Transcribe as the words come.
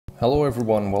Hello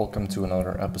everyone, welcome to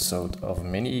another episode of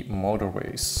Mini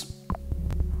Motorways.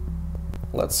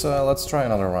 Let's try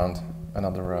another round,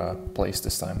 another place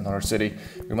this time, another city.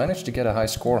 We managed to get a high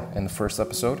score in the first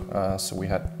episode, so we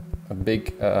had a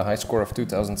big high score of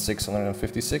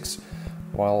 2,656,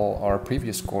 while our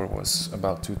previous score was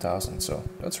about 2,000, so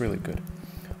that's really good.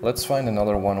 Let's find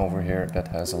another one over here that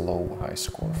has a low high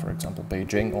score. For example,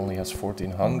 Beijing only has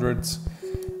 1,400,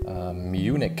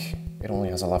 Munich, it only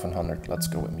has 1,100. Let's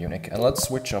go with Munich, and let's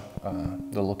switch up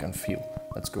the look and feel.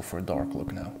 Let's go for a dark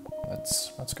look now.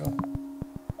 Let's go.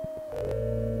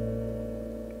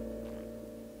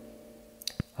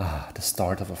 The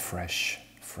start of a fresh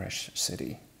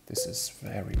city. This is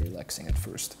very relaxing at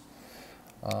first.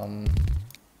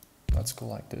 Let's go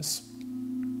like this,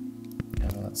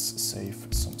 and let's save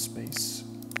some space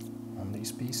on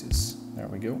these pieces. There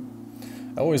we go.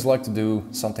 I always like to do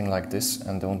something like this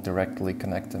and don't directly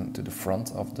connect them to the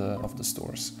front of the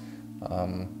stores.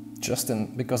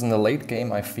 Because in the late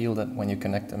game I feel that when you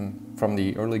connect them from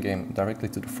the early game directly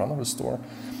to the front of the store,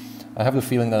 I have the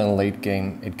feeling that in the late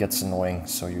game it gets annoying,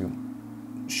 so you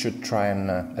should try and,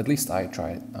 at least I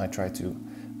try to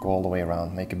go all the way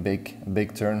around, make a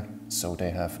big turn so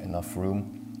they have enough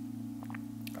room,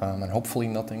 and hopefully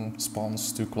nothing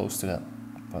spawns too close to that,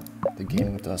 but the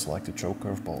game does like to throw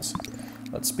curveballs.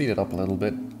 Let's speed it up a little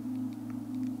bit.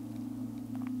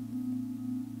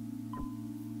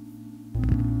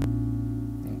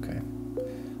 Okay,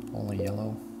 only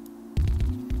yellow.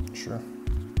 Sure,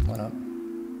 why not?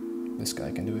 This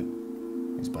guy can do it.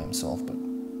 He's by himself, but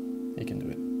he can do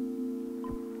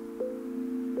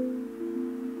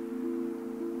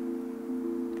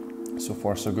it. So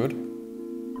far so good.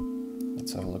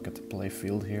 Let's have a look at the play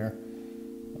field here.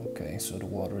 Okay, so the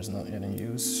water is not yet in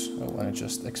use. Oh, and it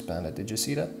just expanded. Did you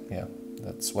see that? Yeah,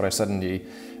 that's what I said in the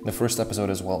first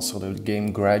episode as well. So the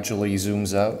game gradually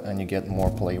zooms out and you get more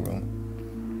playroom.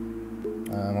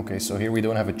 Okay, so here we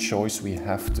don't have a choice. We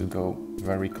have to go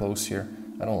very close here.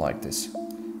 I don't like this,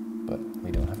 but we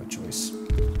don't have a choice.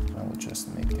 I will just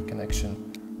make the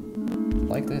connection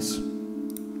like this.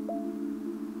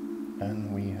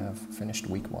 And we have finished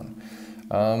week 1.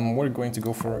 We're going to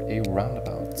go for a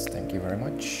roundabout. Thank you very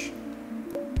much.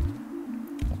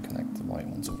 I'll connect the white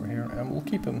ones over here and we'll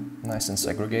keep them nice and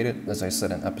segregated. As I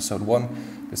said in episode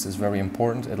 1, this is very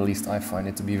important. At least I find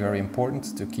it to be very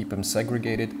important to keep them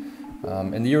segregated.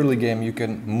 In the early game you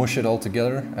can mush it all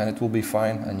together and it will be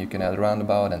fine, and you can add a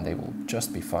roundabout and they will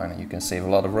just be fine and you can save a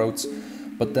lot of roads.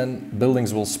 But then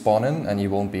buildings will spawn in and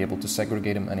you won't be able to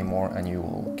segregate them anymore and you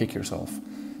will kick yourself.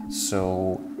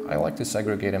 So I like to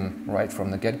segregate them right from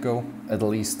the get-go, at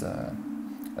least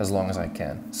as long as I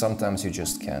can. Sometimes you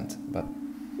just can't, but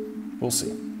we'll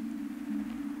see.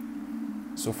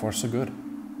 So far so good.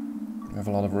 We have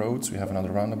a lot of roads, we have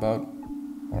another roundabout,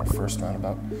 or first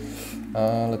roundabout.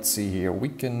 Let's see here, we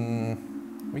can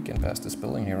pass this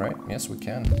building here, right? Yes, we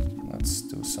can. Let's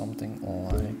do something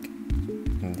like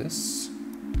this.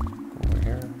 Go over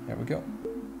here, there we go.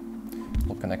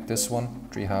 We'll connect this one,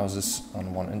 3 houses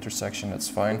on one intersection, that's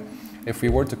fine. If we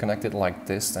were to connect it like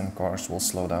this, then cars will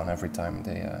slow down every time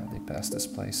they pass this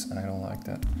place, and I don't like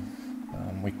that.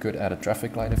 We could add a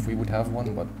traffic light if we would have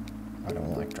one, but I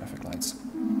don't like traffic lights.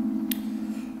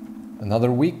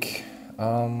 Another week.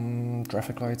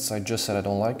 Traffic lights, I just said I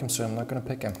don't like them, so I'm not going to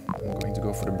pick them. I'm going to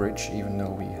go for the bridge, even though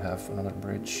we have another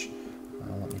bridge.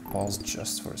 Let me pause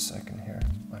just for a second here.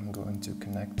 I'm going to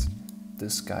connect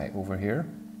this guy over here.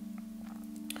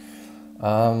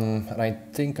 And I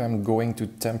think I'm going to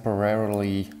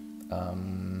temporarily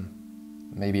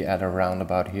maybe add a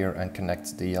roundabout here and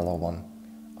connect the yellow one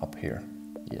up here.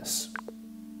 Yes,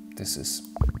 this is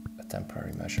a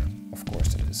temporary measure. Of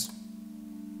course it is.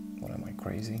 What am I,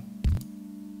 crazy?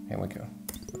 Here we go.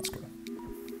 Let's go.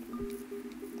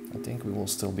 I think we will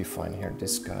still be fine here.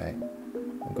 This guy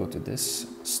will go to this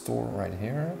store right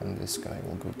here, and this guy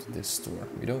will go to this store.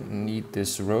 We don't need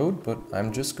this road, but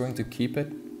I'm just going to keep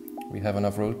it. We have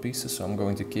enough road pieces, so I'm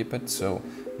going to keep it, so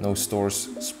no stores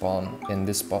spawn in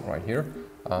this spot right here.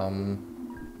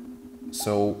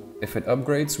 So if it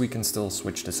upgrades, we can still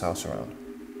switch this house around.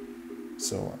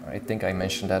 So I think I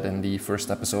mentioned that in the first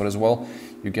episode as well.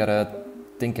 You gotta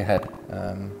think ahead,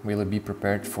 really be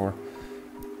prepared for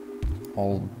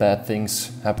all bad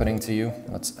things happening to you.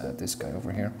 Let's add this guy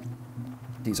over here.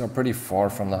 These are pretty far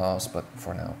from the house, but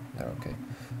for now they're okay.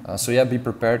 So yeah, be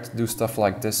prepared to do stuff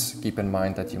like this. Keep in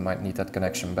mind that you might need that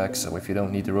connection back, so if you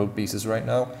don't need the road pieces right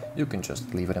now, you can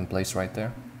just leave it in place right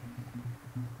there.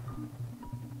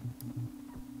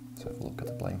 Let's have a look at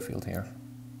the playing field here.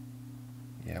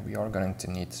 Yeah, we are going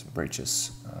to need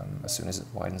bridges as soon as it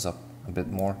widens up a bit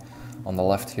more. On the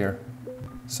left here,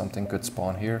 Something could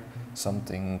spawn here.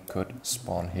 Something could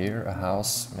spawn here. A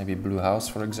house, maybe blue house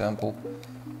for example,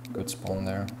 could spawn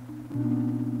there.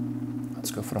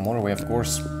 Let's go for the motorway, of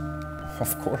course.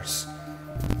 Of course.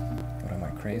 What am I,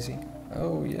 crazy?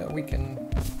 Oh yeah, we can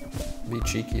be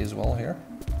cheeky as well here.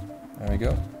 There we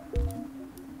go.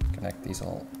 Connect these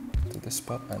all to this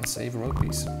spot and save road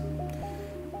piece.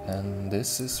 And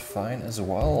this is fine as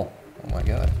well. Oh my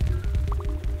god.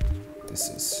 This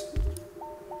is...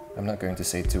 I'm not going to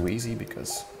say too easy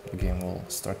because the game will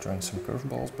start throwing some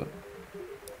curveballs, but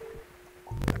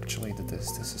actually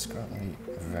this is currently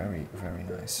very, very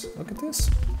nice. Look at this.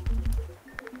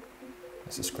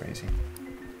 This is crazy.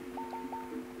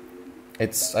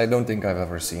 I don't think I've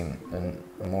ever seen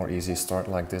a more easy start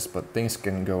like this, but things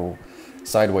can go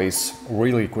sideways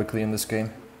really quickly in this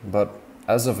game. But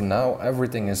as of now,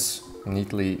 everything is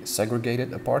neatly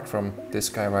segregated apart from this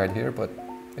guy right here, but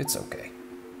it's okay.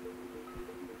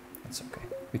 It's okay.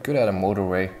 We could add a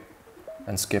motorway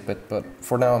and skip it, but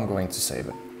for now I'm going to save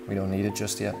it. We don't need it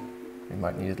just yet. We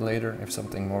might need it later if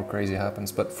something more crazy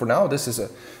happens, but for now this is a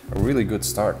really good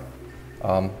start.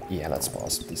 Yeah, let's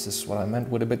pause. This is what I meant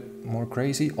with a bit more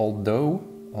crazy, although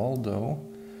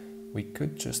we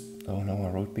could just... Oh no,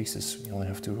 our road pieces. We only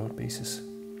have 2 road pieces.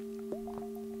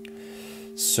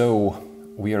 So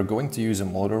we are going to use a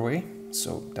motorway,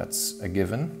 so that's a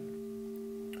given.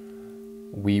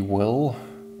 We will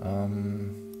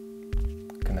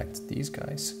connect these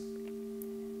guys.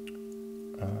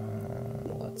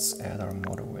 Let's add our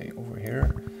motorway over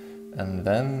here, and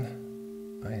then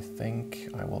I think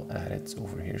I will add it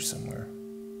over here somewhere.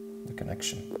 The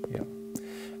connection, yeah.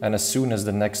 And as soon as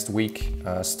the next week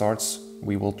starts,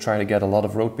 we will try to get a lot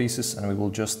of road pieces, and we will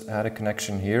just add a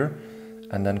connection here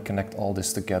and then connect all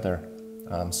this together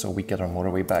so we get our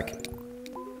motorway back.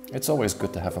 It's always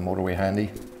good to have a motorway handy.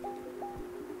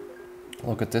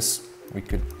 Look at this. We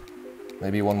could...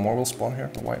 Maybe one more will spawn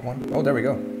here, a white one. Oh, there we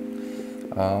go.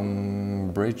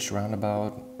 Bridge,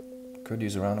 roundabout. Could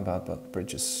use a roundabout, but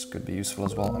bridges could be useful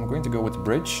as well. I'm going to go with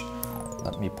bridge.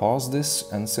 Let me pause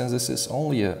this, and since this is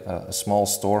only a small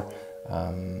store,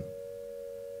 I'm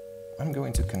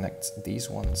going to connect these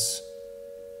ones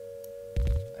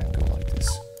and go like this.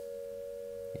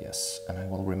 Yes, and I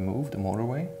will remove the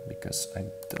motorway because I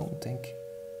don't think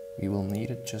we will need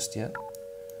it just yet.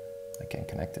 I can't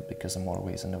connect it because the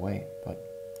motorway is in the way, but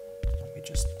let me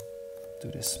just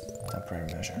do this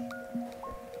temporary measure.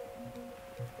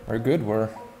 Very good, we're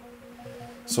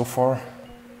so far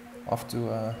off to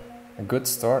a good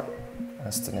start,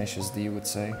 as Tenacious D would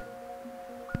say.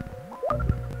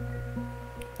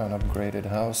 An upgraded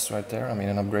house right there, I mean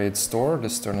an upgraded store.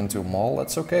 This turned into a mall.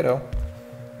 That's okay though.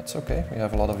 That's okay, we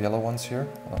have a lot of yellow ones here.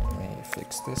 Let me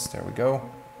fix this, there we go.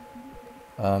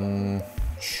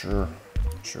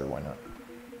 Sure, why not?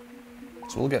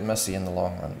 So we'll get messy in the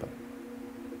long run, but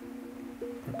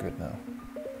we're good now.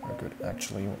 We're good.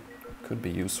 Actually, what could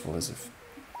be useful is if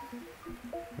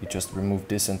we just remove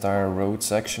this entire road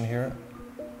section here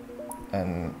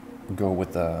and go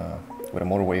with a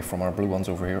motorway from our blue ones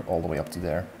over here all the way up to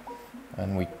there,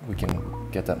 and we can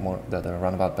get that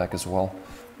roundabout back as well.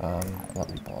 Let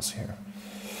me pause here.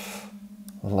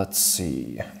 Let's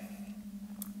see.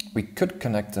 We could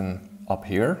connect them up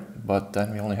here, but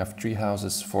then we only have 3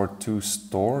 houses for 2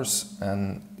 stores,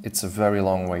 and it's a very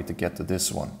long way to get to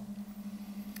this one.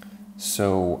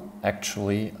 So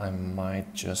actually I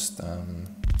might just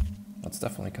let's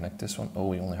definitely connect this one. Oh,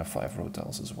 we only have 5 road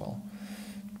tiles as well.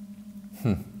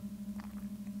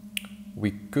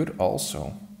 We could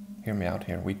also, hear me out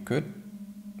here, we could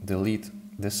delete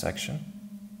this section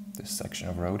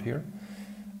of road here,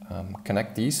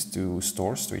 connect these 2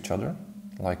 stores to each other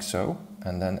like so,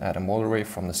 and then add a motorway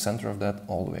from the center of that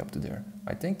all the way up to there.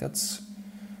 I think that's...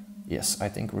 Yes, I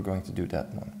think we're going to do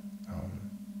that one.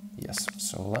 Yes,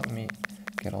 so let me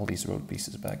get all these road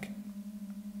pieces back.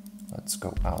 Let's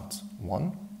go out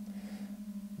 1.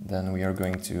 Then we are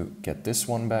going to get this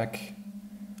one back.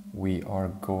 We are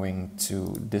going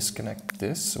to disconnect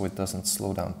this so it doesn't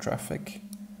slow down traffic.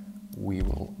 We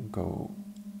will go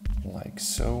like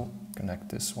so, connect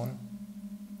this one.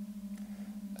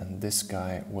 And this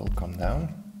guy will come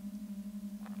down,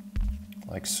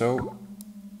 like so,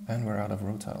 and we're out of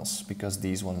road tiles, because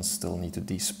these ones still need to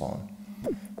despawn.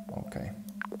 Okay,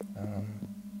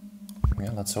 yeah,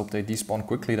 let's hope they despawn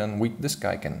quickly, then this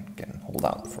guy can hold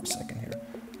out for a second here.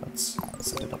 Let's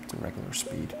set it up to regular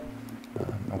speed.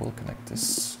 I will connect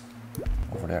this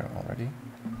over there already.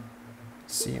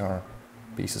 See, our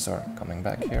pieces are coming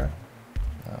back here.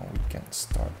 Now we can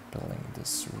start building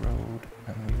this road,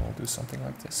 and we will do something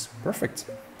like this. Perfect,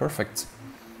 perfect.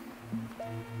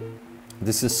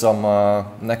 This is some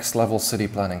next level city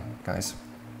planning, guys.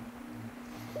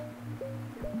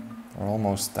 We're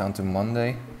almost down to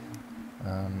Monday.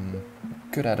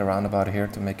 Could add a roundabout here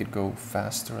to make it go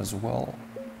faster as well.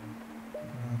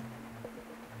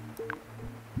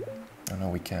 Oh no,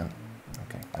 we can't.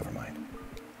 Okay, never mind.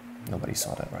 Nobody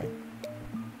saw that, right?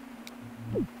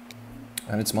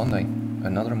 And it's Monday.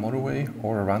 Another motorway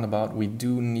or a roundabout. We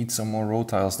do need some more road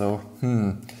tiles though.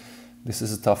 This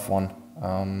is a tough one.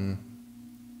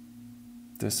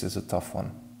 This is a tough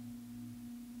one.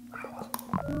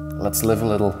 Let's live a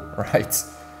little, right?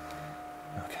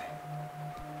 Okay.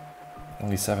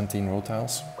 Only 17 road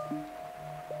tiles.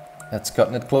 That's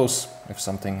cutting it close if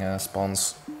something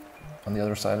spawns on the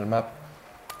other side of the map.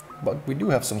 But we do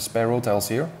have some spare road tiles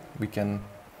here. We can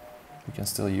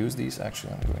still use these.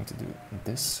 Actually, I'm going to do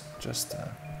this just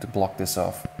to block this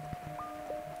off.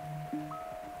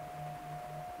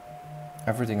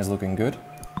 Everything is looking good.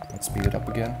 Let's speed it up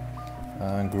again.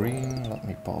 Green, let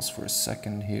me pause for a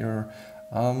second here.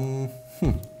 I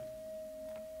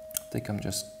think I'm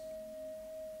just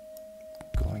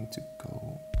going to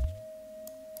go...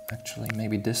 Actually,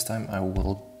 maybe this time I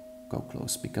will go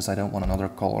close because I don't want another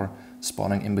color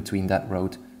spawning in between that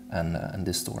road and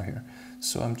this door here.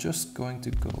 So I'm just going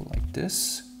to go like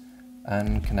this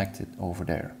and connect it over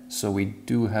there. So we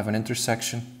do have an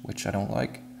intersection, which I don't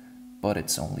like, but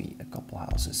it's only a couple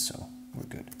houses, so we're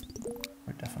good.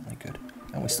 We're definitely good.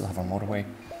 And we still have our motorway,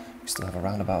 we still have a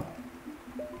roundabout.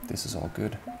 This is all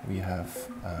good. We have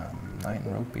 9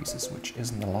 road pieces, which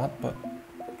isn't a lot, but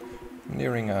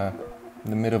nearing the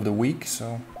mid of the week,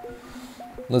 so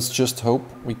let's just hope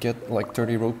we get like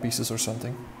 30 road pieces or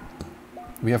something.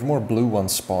 We have more blue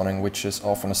ones spawning, which is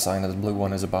often a sign that the blue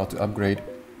one is about to upgrade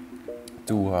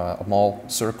to a mall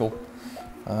circle.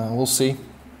 We'll see.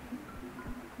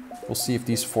 We'll see if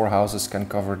these 4 houses can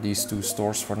cover these 2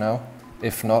 stores for now.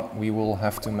 If not, we will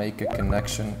have to make a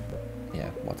connection.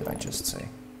 Yeah, what did I just say?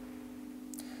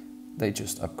 They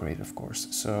just upgrade, of course.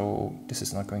 So this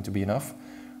is not going to be enough.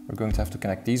 We're going to have to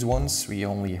connect these ones. We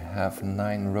only have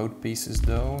 9 road pieces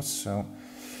though, so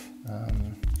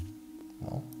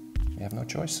well, we have no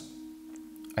choice.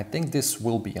 I think this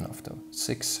will be enough though.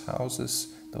 6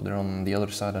 houses, though they're on the other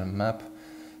side of the map.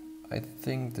 I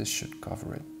think this should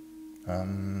cover it.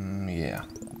 Yeah,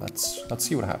 let's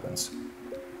see what happens.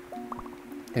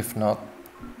 If not,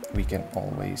 we can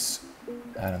always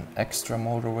add an extra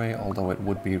motorway, although it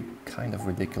would be kind of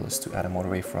ridiculous to add a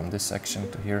motorway from this section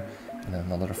to here and then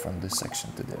another from this section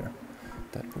to there.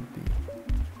 That would be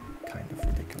kind of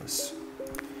ridiculous.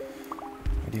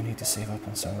 We do need to save up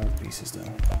on some road pieces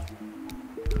though.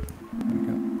 There we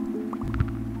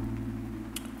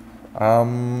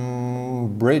go.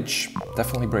 Bridge,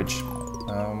 definitely bridge.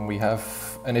 We have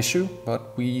an issue,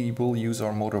 but we will use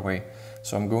our motorway.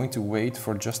 So I'm going to wait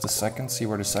for just a second, see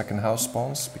where the second house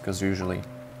spawns, because usually,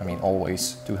 I mean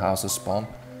always, 2 houses spawn.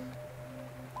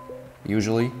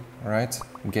 Usually, right?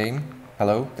 Game,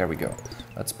 hello, there we go.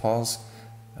 Let's pause.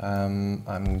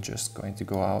 I'm just going to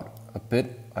go out a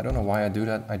bit. I don't know why I do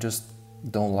that, I just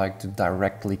don't like to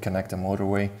directly connect a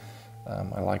motorway.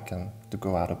 I like to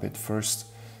go out a bit first.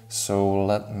 So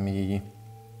let me...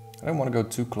 I don't want to go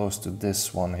too close to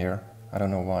this one here. I don't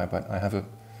know why, but I have a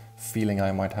feeling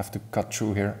I might have to cut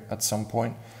through here at some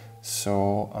point.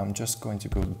 So I'm just going to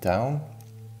go down,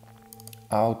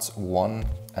 out 1,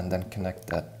 and then connect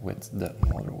that with the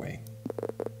motorway.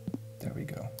 There we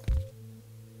go.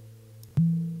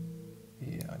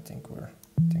 Yeah, I think we're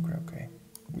okay.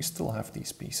 We still have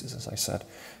these pieces, as I said.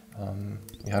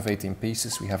 We have 18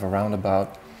 pieces, we have a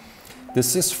roundabout.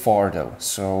 This is far though,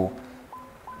 so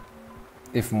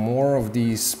if more of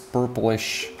these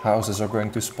purplish houses are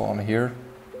going to spawn here,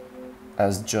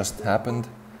 as just happened,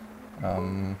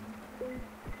 and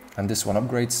this one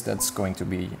upgrades, that's going to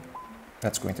be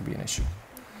an issue.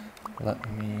 Let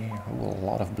me... Oh, a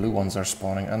lot of blue ones are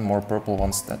spawning and more purple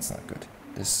ones. That's not good.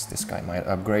 This guy might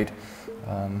upgrade,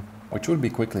 which would be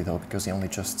quickly though, because he only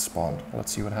just spawned.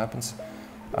 Let's see what happens.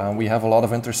 We have a lot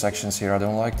of intersections here. I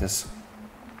don't like this.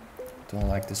 Don't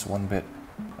like this one bit.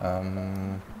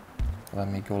 Let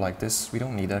me go like this. We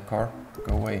don't need that car.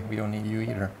 Go away. We don't need you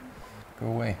either. Go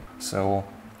away. So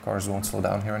cars won't slow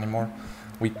down here anymore.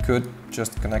 We could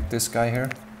just connect this guy here.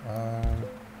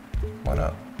 Why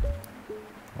not?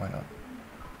 Why not?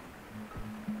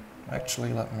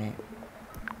 Actually, let me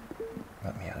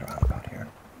add a roundabout here.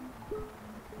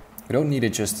 We don't need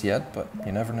it just yet, but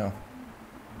you never know.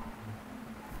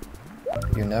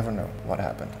 You never know what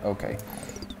happened. Okay.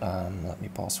 Let me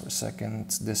pause for a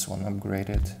second. This one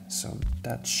upgraded, so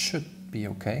that should be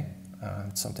okay.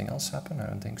 Did something else happen? I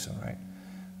don't think so, right?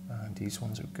 These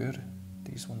ones are good.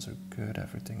 These ones are good,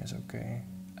 everything is okay.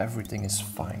 Everything is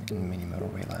fine in Mini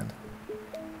Motorway land.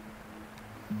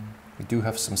 We do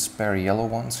have some spare yellow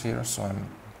ones here, so I'm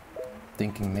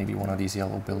thinking maybe one of these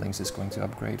yellow buildings is going to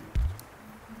upgrade.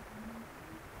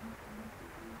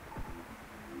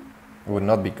 It would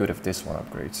not be good if this one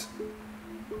upgrades,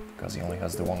 because he only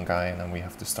has the one guy and then we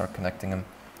have to start connecting him.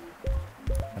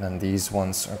 And then these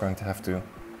ones are going to have to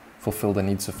fulfill the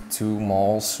needs of 2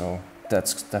 malls, so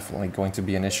that's definitely going to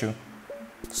be an issue.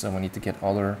 So we need to get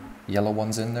other yellow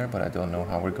ones in there, but I don't know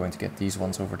how we're going to get these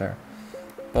ones over there.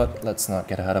 But let's not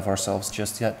get ahead of ourselves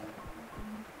just yet.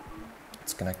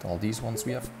 Let's connect all these ones.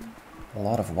 We have a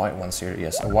lot of white ones here.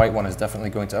 Yes, a white one is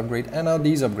definitely going to upgrade, and now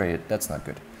these upgraded. That's not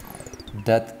good.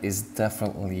 That is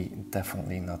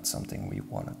definitely not something we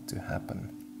wanted to happen.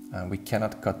 We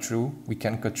cannot cut through. We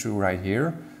can cut through right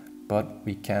here, but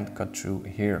we can't cut through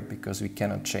here because we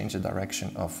cannot change the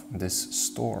direction of this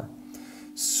store.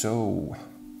 So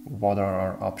what are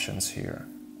our options here?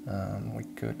 We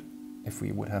could, if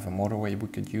we would have a motorway, we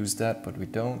could use that, but we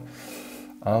don't.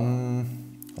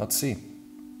 Let's see.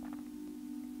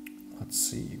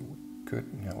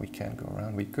 No, we can't go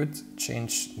around. We could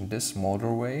change this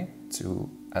motorway to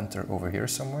enter over here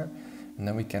somewhere, and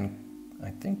then we can, I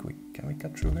think can we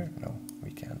cut through here? No,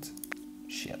 we can't.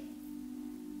 Shit.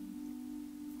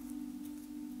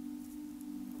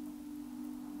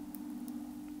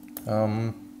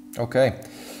 Okay.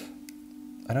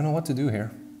 I don't know what to do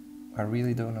here. I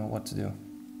really don't know what to do.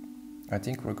 I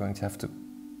think we're going to have to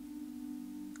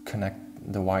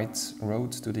connect the white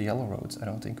road to the yellow road. I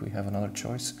don't think we have another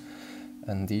choice.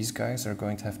 And these guys are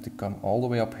going to have to come all the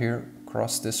way up here,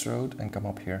 cross this road and come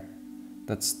up here.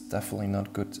 That's definitely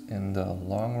not good in the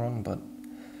long run, but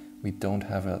we don't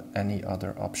have any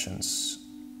other options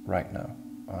right now.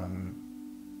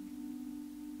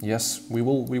 Yes, we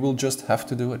will just have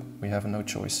to do it. We have no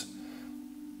choice.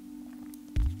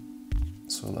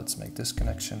 So let's make this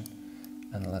connection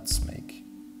and let's make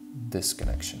this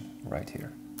connection right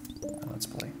here. And let's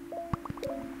play.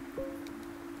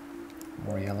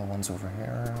 More yellow ones over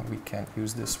here. We can't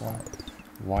use this one.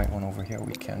 White one over here.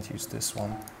 We can't use this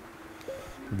one.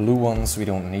 Blue ones, we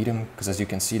don't need them, because as you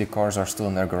can see the cars are still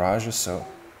in their garages, so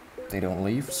they don't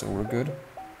leave, so we're good.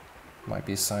 Might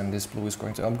be a sign this blue is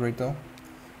going to upgrade though.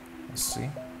 Let's see.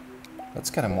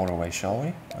 Let's get a motorway, shall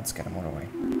we? Let's get a motorway.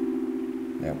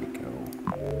 There we go.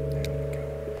 There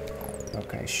we go.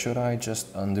 Okay, should I just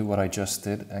undo what I just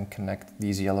did and connect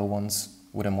these yellow ones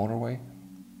with a motorway?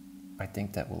 I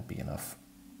think that will be enough.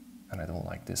 And I don't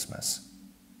like this mess.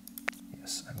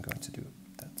 Yes, I'm going to do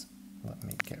that. Let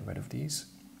me get rid of these.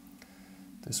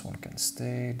 This one can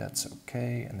stay, that's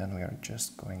okay. And then we are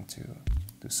just going to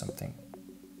do something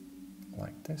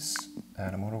like this.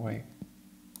 Add a motorway.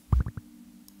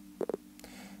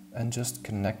 And just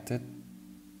connect it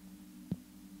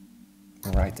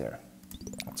right there.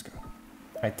 Let's go.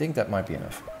 I think that might be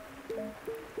enough.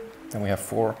 Then we have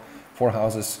four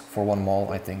houses for one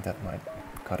mall. I think that might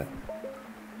cut it.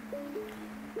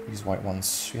 These white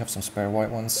ones, we have some spare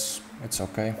white ones. It's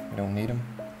okay, we don't need them.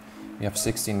 We have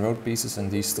 16 road pieces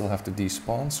and these still have to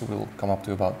despawn, so we'll come up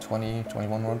to about 20,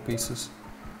 21 road pieces.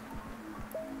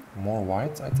 More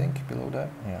white, I think, below that.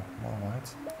 Yeah, more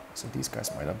white. So these guys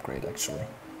might upgrade actually.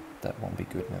 That won't be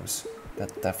good news.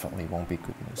 That definitely won't be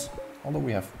good news. Although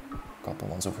we have a couple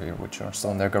ones over here which are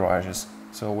still in their garages,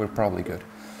 so we're probably good.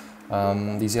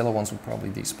 These yellow ones will probably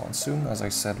despawn soon. As I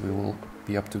said, we will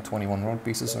be up to 21 road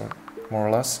pieces, or more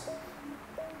or less.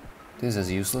 This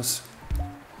is useless.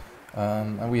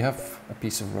 And we have a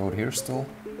piece of road here still,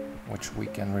 which we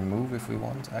can remove if we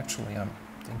want. Actually, I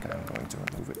think I'm going to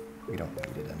remove it. We don't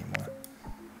need it anymore.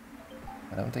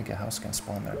 I don't think a house can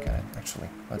spawn there, can it? Actually,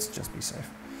 let's just be safe.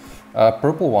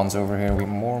 Purple ones over here. We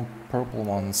more purple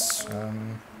ones.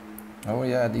 Oh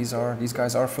yeah, these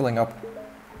guys are filling up.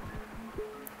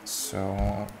 So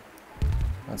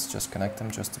let's just connect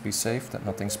them just to be safe, that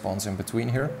nothing spawns in between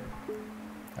here.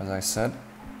 As I said,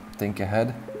 think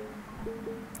ahead.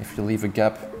 If you leave a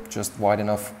gap just wide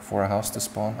enough for a house to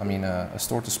spawn, I mean a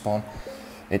store to spawn,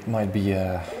 it might be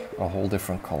a whole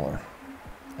different color.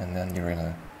 And then you're in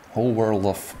a whole world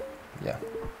of, yeah,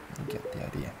 you get the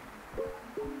idea.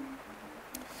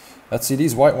 Let's see,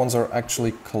 these white ones are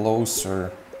actually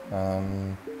closer.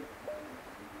 So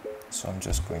I'm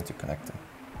just going to connect them.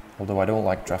 Although I don't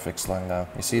like traffic slowing down.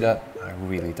 You see that? I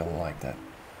really don't like that.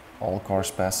 All cars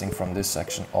passing from this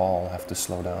section all have to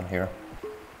slow down here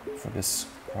for this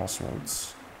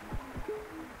crossroads.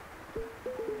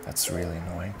 That's really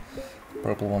annoying.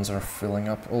 Purple ones are filling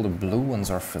up. All the blue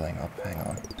ones are filling up.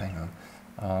 Hang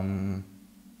on.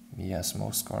 Yes,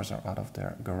 most cars are out of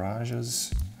their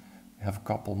garages. We have a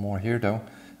couple more here though.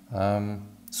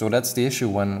 So that's the issue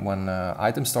when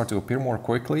items start to appear more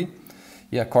quickly.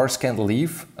 Yeah, cars can't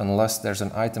leave unless there's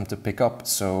an item to pick up.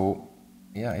 So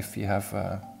yeah, if you have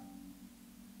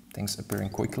things appearing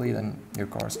quickly, then your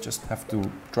cars just have to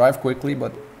drive quickly,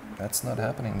 but that's not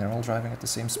happening. They're all driving at the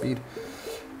same speed.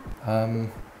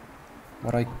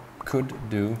 What I could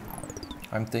do,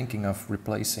 I'm thinking of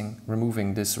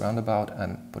removing this roundabout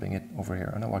and putting it over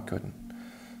here. Oh no, I couldn't.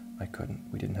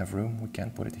 We didn't have room. We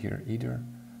can't put it here either.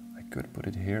 I could put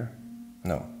it here.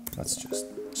 No, let's just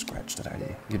scratch that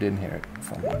idea. You didn't hear it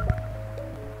from me.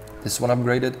 This one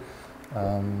upgraded.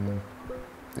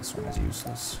 This one is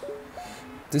useless.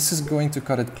 This is going to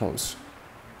cut it close.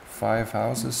 5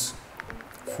 houses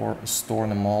for a store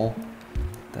in a mall.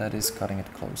 That is cutting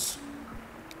it close.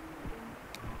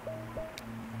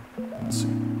 Let's see.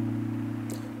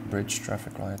 Bridge,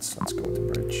 traffic lights. Let's go with the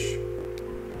bridge.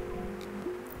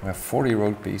 We have 40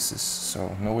 road pieces,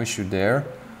 so no issue there.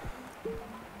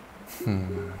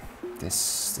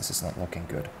 This is not looking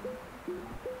good.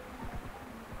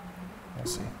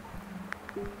 Let's see.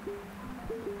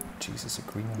 Jesus, a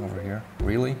green one over here.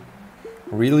 Really?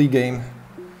 Really, game?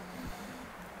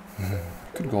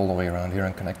 Could go all the way around here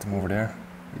and connect them over there.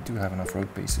 We do have enough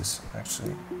road pieces,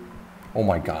 actually. Oh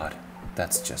my god.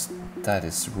 That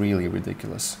is really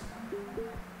ridiculous.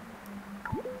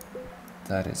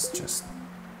 That is just...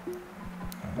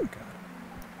 Oh my god.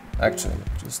 Actually,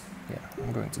 yeah,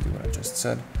 I'm going to do what I just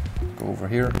said. Go over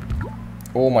here.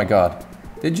 Oh my god.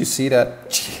 Did you see that?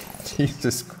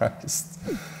 Jesus Christ.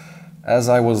 As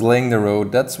I was laying the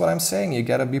road, that's what I'm saying. You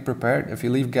gotta be prepared. If you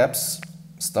leave gaps,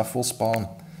 stuff will spawn.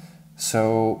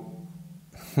 So,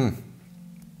 do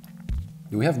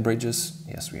we have bridges?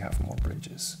 Yes, we have more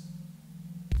bridges.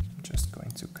 I'm just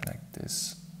going to connect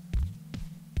this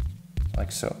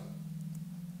like so.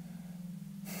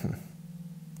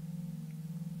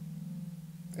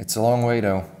 It's a long way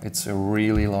though. It's a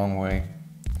really long way.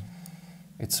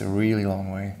 It's a really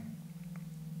long way.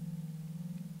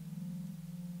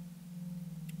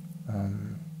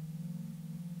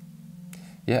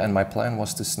 Yeah, and my plan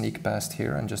was to sneak past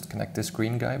here and just connect this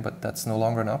green guy, but that's no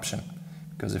longer an option.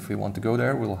 Because if we want to go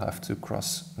there, we'll have to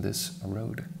cross this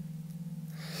road.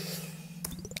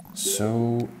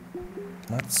 So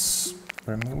let's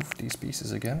remove these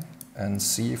pieces again and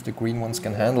see if the green ones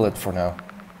can handle it for now.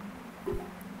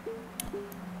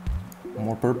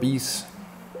 More per piece.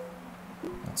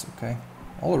 That's okay.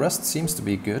 All the rest seems to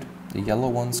be good. The yellow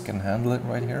ones can handle it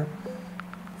right here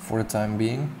for the time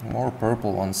being. More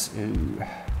purple ones. Ew.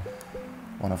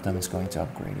 One of them is going to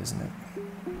upgrade, isn't it?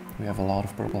 We have a lot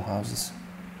of purple houses.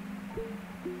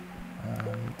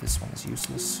 This one is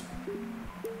useless.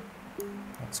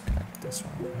 Let's connect this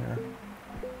one over here.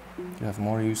 Do you have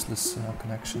more useless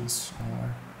connections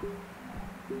anywhere?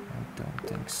 I don't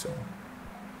think so.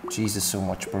 Jesus, so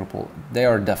much purple. They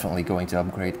are definitely going to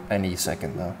upgrade any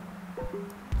second now.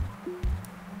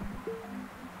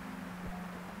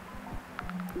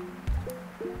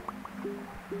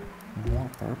 More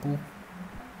purple?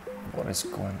 What is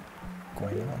going on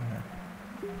here?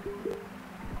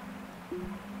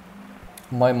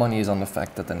 My money is on the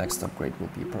fact that the next upgrade will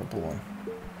be a purple one.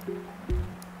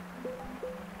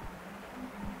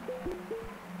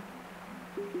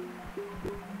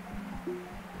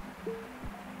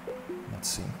 Let's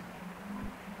see.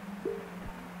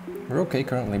 We're okay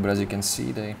currently, but as you can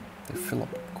see, they fill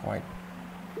up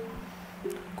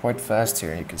quite fast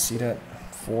here. You can see that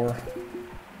 4.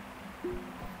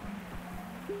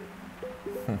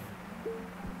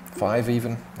 5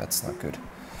 even. That's not good.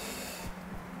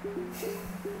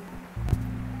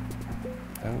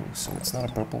 Oh, so it's not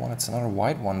a purple one, it's another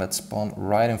white one that spawned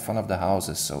right in front of the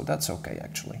houses, so that's okay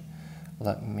actually.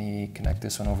 Let me connect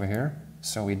this one over here,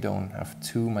 so we don't have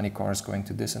too many cars going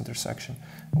to this intersection.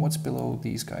 And what's below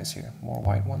these guys here? More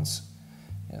white ones?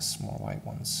 Yes, more white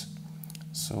ones.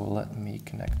 So let me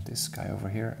connect this guy over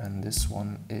here, and this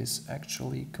one is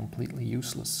actually completely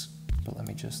useless. But let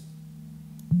me just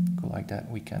go like that.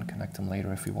 We can connect them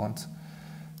later if we want.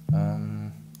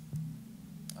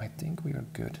 I think we are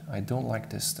good. I don't like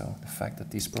this though, the fact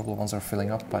that these purple ones are filling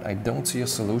up, but I don't see a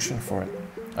solution for it.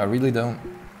 I really don't.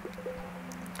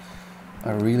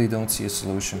 I really don't see a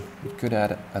solution. We could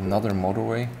add another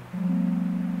motorway.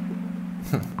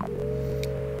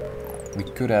 We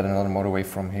could add another motorway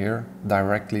from here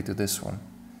directly to this one.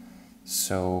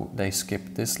 So they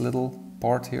skip this little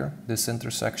part here, this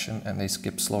intersection, and they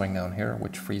skip slowing down here,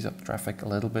 which frees up traffic a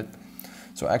little bit.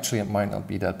 So actually it might not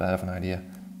be that bad of an idea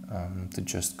to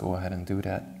just go ahead and do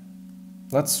that.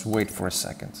 Let's wait for a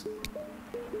second.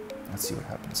 Let's see what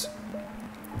happens,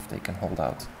 if they can hold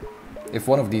out. If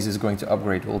one of these is going to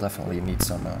upgrade, we'll definitely need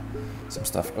some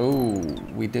stuff. Oh,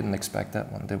 we didn't expect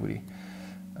that one, did we?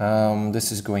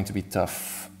 This is going to be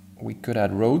tough. We could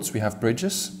add roads, we have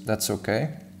bridges, that's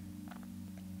okay.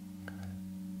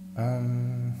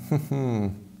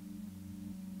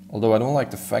 Although I don't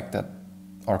like the fact that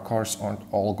our cars aren't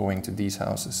all going to these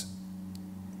houses,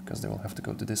 because they will have to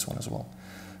go to this one as well.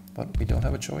 But we don't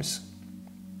have a choice.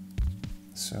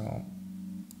 So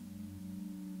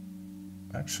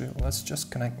actually, let's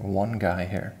just connect one guy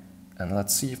here and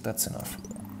let's see if that's enough.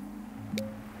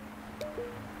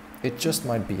 It just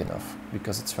might be enough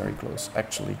because it's very close.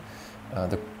 Actually,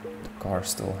 the car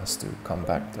still has to come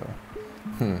back though.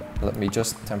 Let me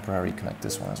just temporarily connect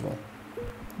this one as well.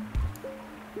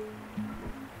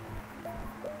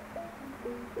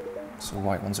 So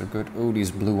white ones are good. Oh, these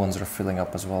blue ones are filling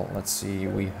up as well. Let's see,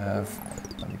 we have,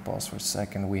 let me pause for a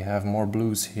second. We have more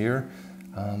blues here,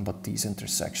 but these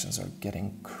intersections are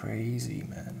getting crazy,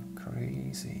 man,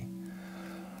 crazy.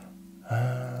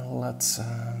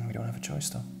 We don't have a choice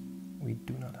though. We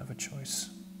do not have a choice.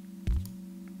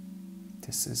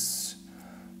 This is,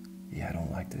 yeah, I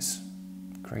don't like this.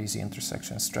 Crazy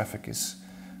intersections. Traffic is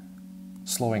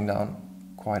slowing down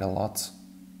quite a lot.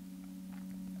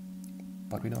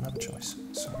 But we don't have a choice,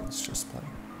 so let's just play.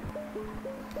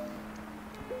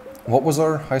 What was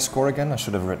our high score again? I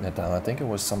should have written it down. I think it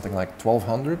was something like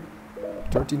 1200,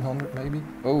 1300 maybe.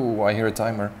 Oh, I hear a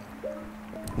timer.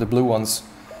 The blue ones,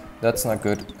 that's not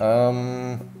good.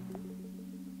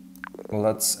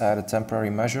 Let's add a temporary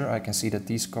measure. I can see that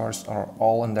these cars are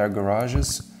all in their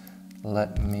garages.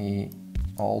 Let me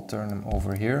all turn them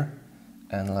over here,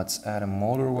 and let's add a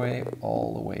motorway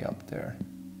all the way up there.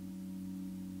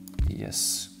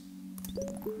 Yes.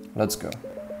 Let's go.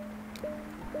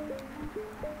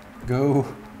 Go.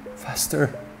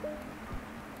 Faster.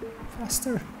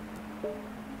 Faster.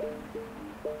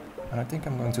 And I think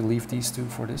I'm going to leave these two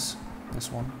for this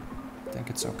one. I think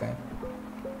it's okay.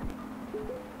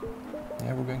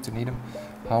 Yeah, we're going to need them.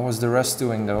 How is the rest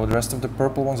doing though? The rest of the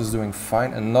purple ones is doing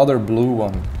fine. Another blue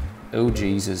one. Oh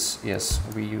Jesus. Yes,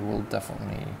 we will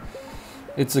definitely...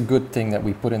 It's a good thing that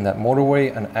we put in that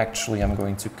motorway, and actually I'm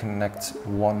going to connect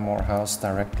one more house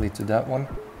directly to that one.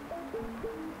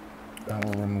 I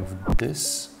will remove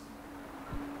this.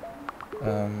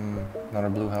 Another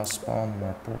blue house spawn,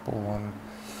 more purple one.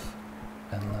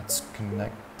 And let's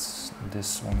connect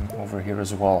this one over here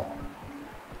as well.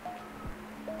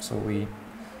 So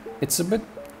it's a bit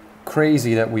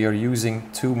crazy that we are using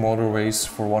two motorways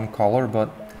for one color, but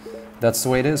that's the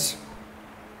way it is.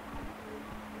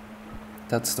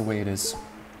 That's the way it is.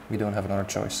 We don't have another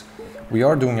choice. We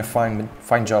are doing a fine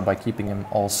job by keeping them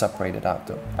all separated out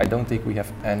though. I don't think we have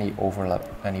any overlap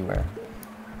anywhere.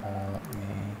 Let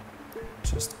me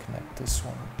just connect this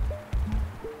one.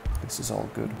 This is all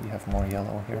good. We have more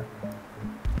yellow here.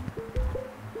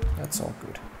 That's all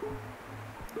good.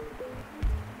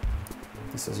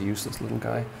 This is a useless little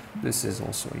guy. This is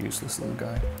also a useless little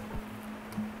guy.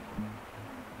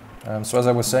 So as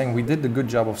I was saying, we did a good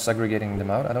job of segregating them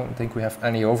out. I don't think we have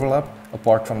any overlap,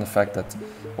 apart from the fact that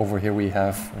over here we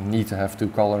need to have two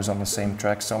colors on the same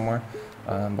track somewhere.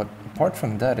 But apart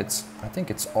from that, I think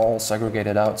it's all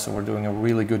segregated out, so we're doing a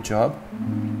really good job.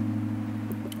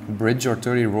 Bridge or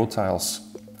 30 road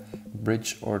tiles?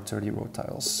 Bridge or 30 road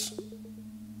tiles?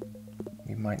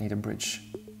 We might need a bridge.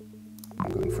 I'm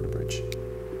going for the bridge.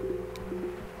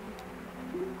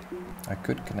 I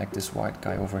could connect this white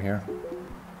guy over here.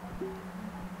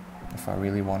 If I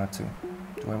really wanted to.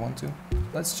 Do I want to?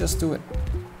 Let's just do it.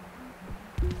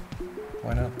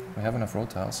 Why not? We have enough road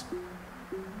tiles.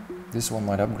 This one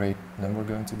might upgrade, then we're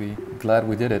going to be glad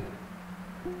we did it.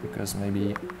 Because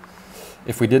maybe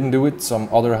if we didn't do it, some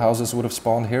other houses would have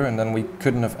spawned here and then we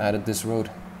couldn't have added this road.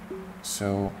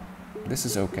 So this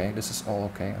is okay, this is all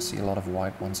okay. I see a lot of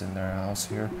white ones in their house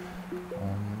here.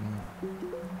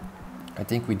 I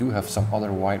think we do have some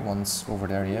other white ones over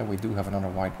there. Yeah, we do have another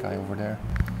white guy over there.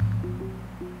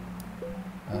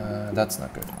 That's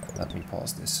not good. Let me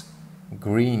pause this.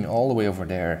 Green all the way over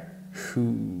there.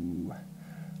 Whew.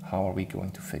 How are we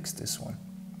going to fix this one?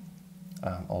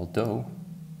 Although,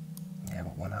 yeah,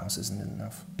 but one house isn't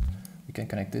enough. We can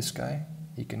connect this guy.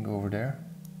 He can go over there.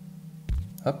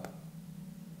 Up.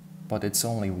 But it's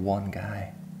only one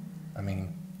guy. I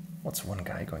mean, what's one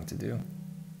guy going to do?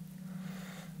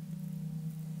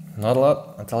 Not a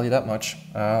lot, I'll tell you that much.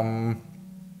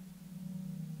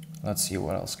 Let's see,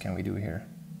 what else can we do here?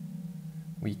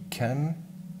 We can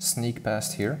sneak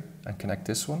past here and connect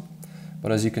this one.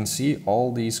 But as you can see,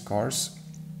 all these cars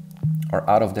are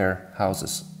out of their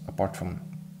houses, apart from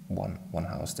one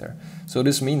house there. So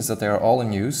this means that they are all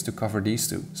in use to cover these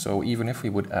two. So even if we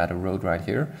would add a road right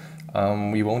here,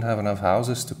 we won't have enough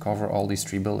houses to cover all these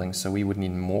 3 buildings. So we would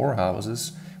need more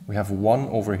houses. We have 1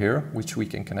 over here, which we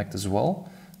can connect as well.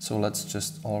 So let's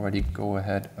just already go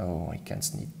ahead. Oh, I can't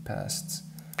sneak past.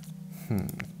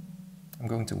 I'm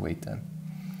going to wait then.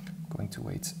 I'm going to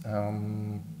wait.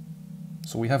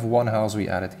 So we have 1 house we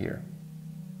added here.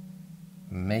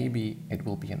 Maybe it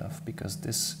will be enough because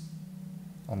this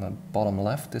on the bottom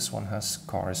left, this one has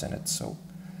cars in it. So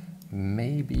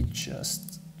maybe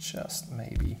just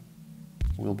maybe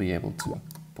we'll be able to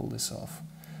pull this off.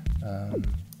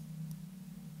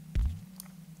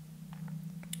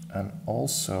 And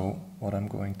also what I'm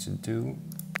going to do,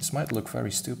 this might look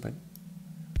very stupid.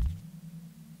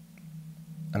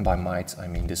 And by might, I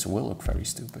mean this will look very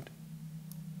stupid.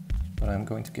 But I'm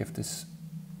going to give this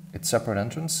its separate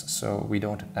entrance so we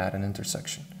don't add an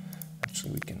intersection.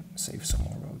 Actually, we can save some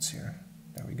more roads here.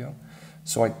 There we go.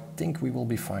 So I think we will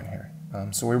be fine here.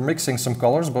 So we're mixing some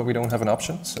colors, but we don't have an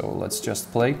option. So let's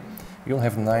just play. We only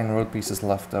have 9 road pieces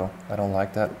left though. I don't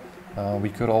like that. We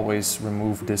could always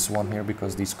remove this one here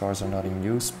because these cars are not in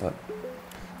use, but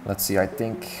let's see. I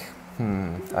think,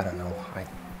 I don't know. I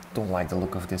don't like the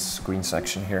look of this green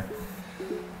section here.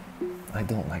 I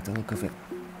don't like the look of it.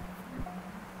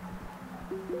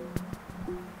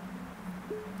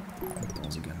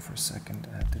 Pause again for a second.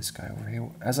 Add this guy over here.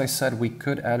 As I said, we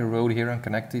could add a road here and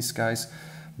connect these guys,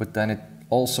 but then it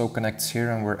also connects here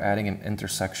and we're adding an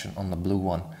intersection on the blue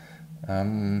one.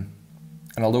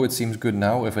 And although it seems good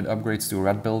now, if it upgrades to a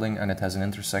red building and it has an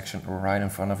intersection right in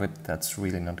front of it, that's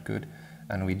really not good.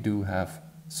 And we do have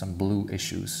some blue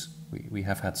issues. We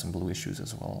have had some blue issues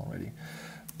as well already.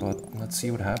 But let's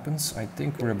see what happens. I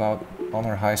think we're about on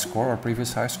our high score, our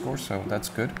previous high score, so that's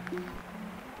good.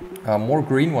 More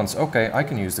green ones. Okay, I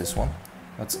can use this one.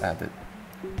 Let's add it.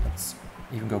 Let's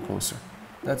even go closer.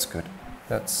 That's good.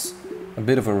 That's a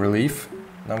bit of a relief.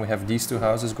 Now we have these 2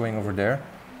 houses going over there.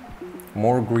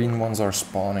 More green ones are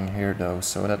spawning here though,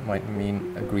 so that might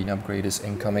mean a green upgrade is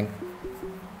incoming.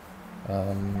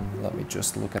 Let me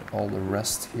just look at all the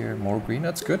rest here. More green,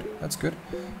 that's good, that's good.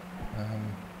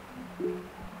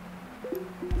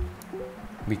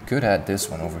 We could add this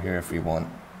one over here if we want.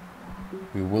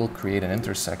 We will create an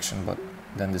intersection, but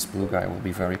then this blue guy will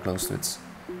be very close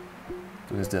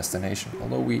to his destination.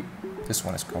 Although this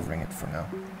one is covering it for now.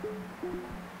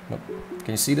 But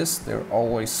can you see this? They're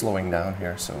always slowing down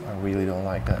here, so I really don't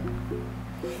like that.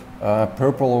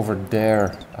 Purple over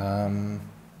there.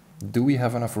 Do we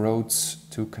have enough roads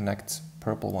to connect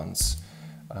purple ones?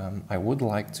 I would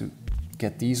like to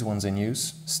get these ones in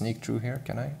use. Sneak through here.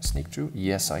 Can I sneak through?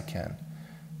 Yes, I can.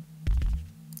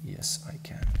 Yes, I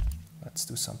can. Let's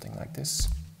do something like this.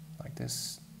 Like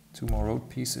this. 2 more road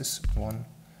pieces. 1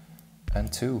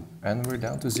 and 2. And we're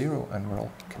down to 0 and we're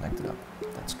all connected up.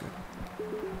 That's good.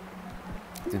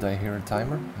 Did I hear a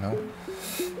timer? No.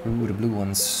 Ooh, the blue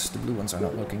ones. The blue ones are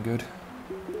not looking good.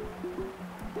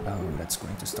 Oh, that's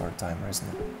going to start a timer, isn't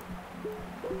it?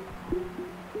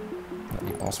 Let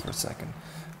me pause for a second.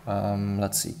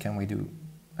 Let's see, can we do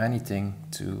anything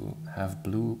to have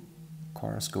blue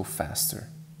cars go faster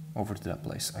over to that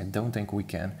place? I don't think we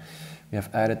can. We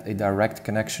have added a direct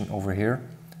connection over here.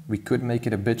 We could make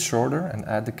it a bit shorter and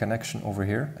add the connection over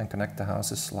here and connect the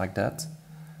houses like that.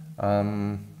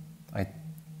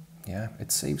 Yeah,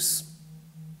 it saves,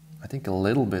 I think, a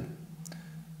little bit.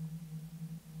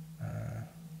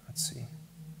 Let's see.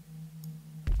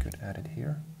 We could add it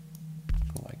here.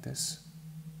 Go like this.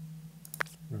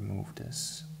 Remove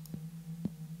this.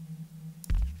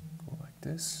 Go like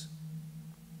this.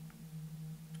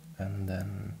 And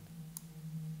then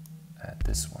add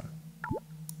this one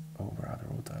over other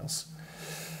road tiles.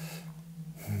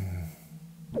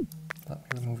 Let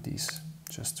me remove these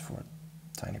just for a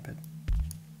tiny bit,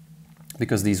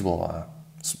 because these will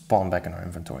spawn back in our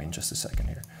inventory in just a second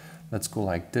here. Let's go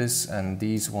like this, and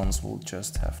these ones will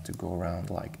just have to go around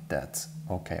like that.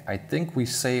 Okay, I think we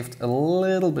saved a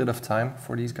little bit of time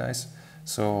for these guys,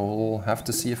 so we'll have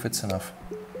to see if it's enough.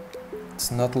 It's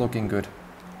not looking good,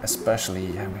 especially,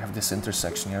 yeah, we have this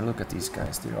intersection here. Look at these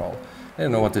guys, they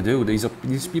don't know what to do.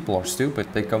 These people are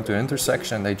stupid. They come to an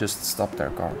intersection, they just stop their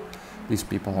car. These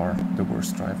people are the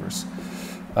worst drivers.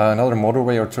 Another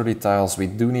motorway or 30 tiles. We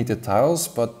do need the tiles,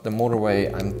 but the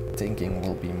motorway, I'm thinking,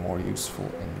 will be more useful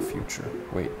in the future.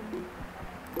 Wait,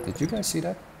 did you guys see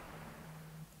that?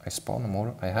 I spawned a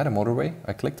motor. I had a motorway.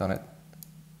 I clicked on it,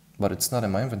 but it's not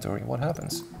in my inventory. What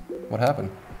happens? What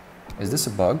happened? Is this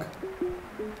a bug?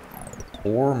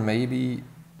 Or maybe...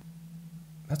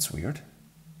 That's weird.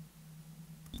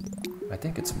 I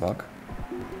think it's a bug.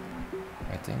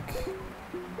 I think...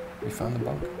 We found the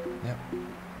bug? Yeah.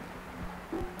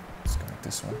 Let's connect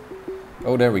this one.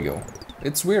 Oh, there we go.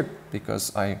 It's weird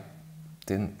because I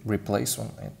didn't replace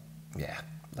one. Yeah,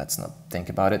 let's not think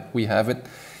about it. We have it.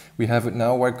 We have it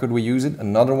now. Where could we use it?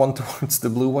 Another one towards the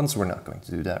blue ones? We're not going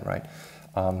to do that, right?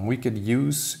 We could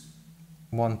use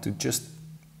one to just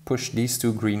push these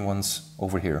two green ones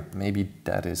over here. Maybe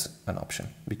that is an option.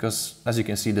 Because as you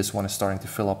can see, this one is starting to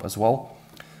fill up as well.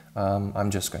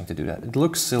 I'm just going to do that. It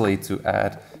looks silly to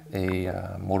add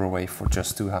a motorway for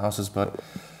just two houses, but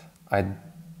I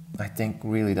think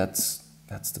really that's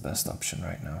the best option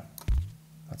right now.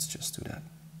 Let's just do that.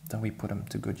 Then we put them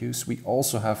to good use. We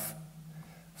also have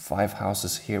 5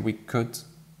 houses here. We could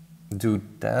do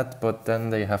that, but then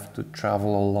they have to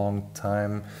travel a long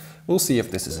time. We'll see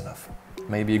if this is enough.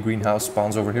 Maybe a greenhouse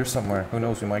spawns over here somewhere. Who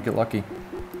knows, we might get lucky.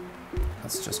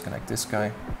 Let's just connect this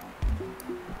guy.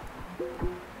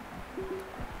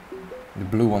 The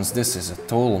blue ones, this is a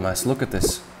total mess. Look at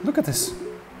this. Look at this.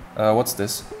 What's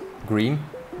this? Green.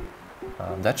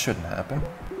 That shouldn't happen.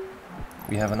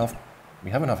 We have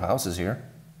enough houses here.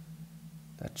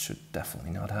 That should definitely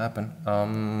not happen.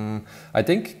 I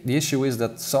think the issue is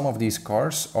that some of these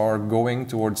cars are going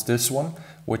towards this one,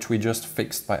 which we just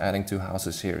fixed by adding 2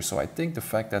 houses here. So I think the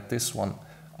fact that this one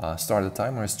started the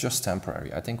timer is just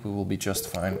temporary. I think we will be just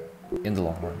fine in the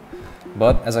long run.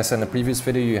 But as I said in the previous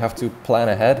video, you have to plan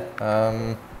ahead.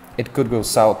 It could go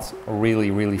south really,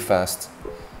 really fast.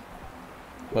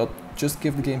 Well, just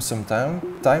give the game some time.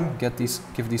 Give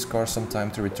these cars some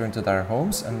time to return to their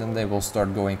homes, and then they will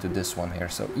start going to this one here.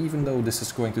 So even though this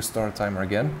is going to start a timer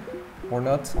again, or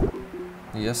not,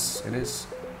 yes, it is.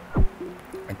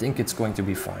 I think it's going to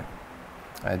be fine.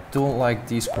 I don't like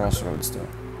these crossroads though.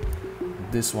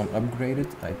 This one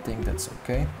upgraded, I think that's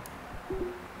okay.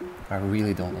 I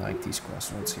really don't like these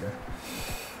crossroads here.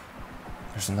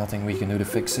 There's nothing we can do to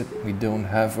fix it. We don't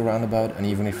have a roundabout, and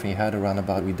even if we had a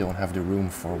roundabout, we don't have the room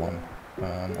for one.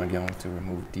 I'm going to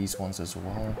remove these ones as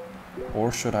well.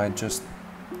 Or should I just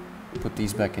put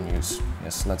these back in use?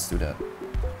 Yes, let's do that.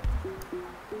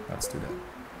 Let's do that.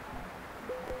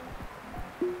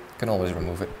 Can always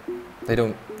remove it. They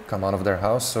don't come out of their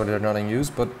house, so they're not in use,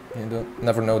 but you don't,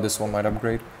 never know, this one might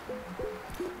upgrade.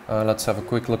 Let's have a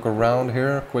quick look around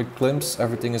here, quick glimpse.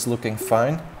 Everything is looking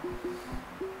fine.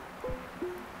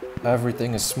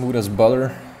 Everything is smooth as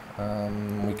butter.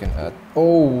 We can add...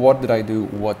 Oh, what did I do?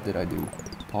 What did I do?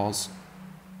 Pause.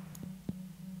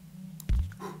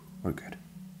 We're good.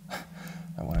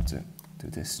 I wanted to do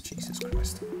this. Jesus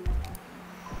Christ.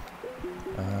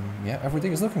 Yeah,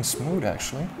 everything is looking smooth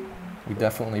actually. We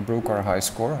definitely broke our high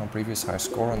score, our previous high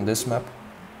score on this map,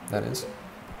 that is.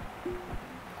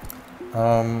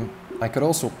 I could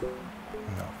also...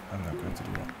 No, I'm not going to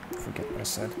do that. Forget what I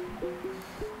said.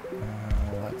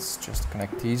 Let's just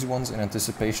connect these ones in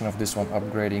anticipation of this one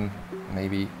upgrading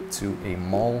maybe to a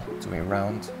mall, to a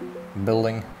round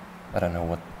building. I don't know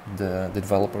what the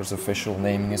developer's official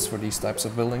naming is for these types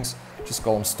of buildings. Just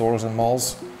call them stores and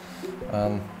malls.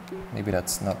 Maybe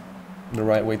that's not the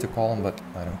right way to call them, but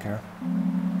I don't care.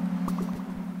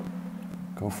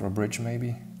 Go for a bridge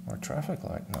maybe? Or a traffic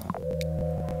light? No.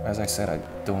 As I said, I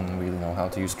don't really know how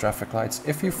to use traffic lights.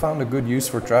 If you found a good use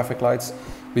for traffic lights,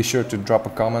 be sure to drop a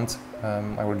comment.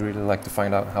 I would really like to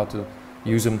find out how to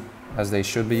use them as they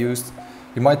should be used.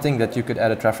 You might think that you could add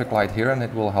a traffic light here and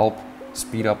it will help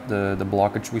speed up the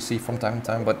blockage we see from time to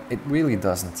time, but it really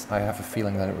doesn't. I have a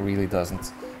feeling that it really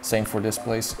doesn't. Same for this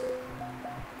place.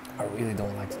 I really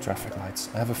don't like the traffic lights.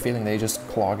 I have a feeling they just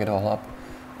clog it all up.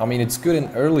 I mean, it's good in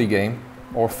early game,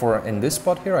 or for in this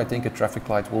spot here, I think a traffic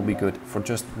light will be good for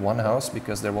just one house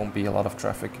because there won't be a lot of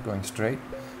traffic going straight.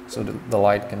 So the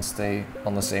light can stay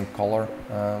on the same color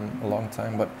a long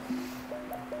time, but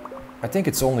I think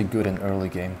it's only good in early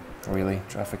game, really,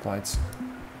 traffic lights.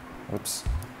 Whoops.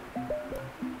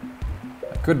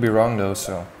 I could be wrong though,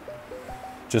 so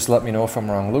just let me know if I'm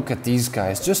wrong. Look at these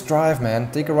guys, just drive, man,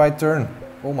 take a right turn.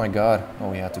 Oh my god, oh,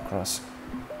 we had to cross.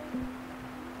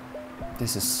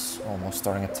 This is almost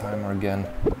starting a timer again.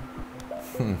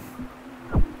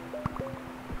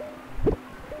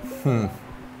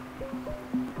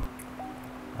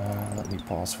 Let me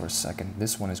pause for a second.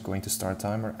 This one is going to start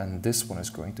timer, and this one is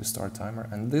going to start timer,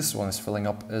 and this one is filling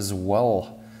up as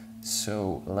well.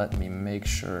 So let me make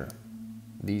sure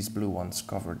these blue ones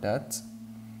cover that.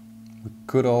 We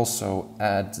could also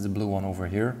add the blue one over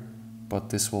here, but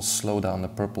this will slow down the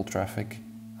purple traffic,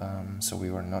 so we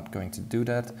were not going to do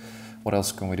that. What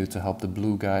else can we do to help the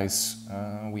blue guys?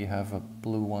 We have a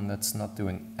blue one that's not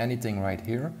doing anything right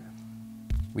here.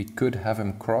 We could have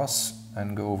him cross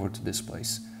and go over to this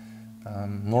place.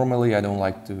 Normally I don't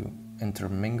like to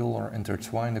intermingle or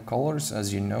intertwine the colors,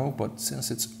 as you know, but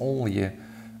since it's only a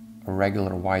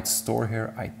regular white store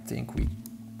here, I think we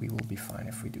will be fine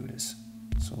if we do this.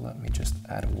 So let me just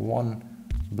add one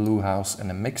blue house in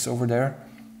a mix over there.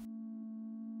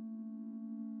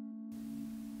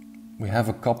 We have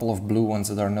a couple of blue ones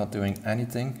that are not doing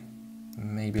anything.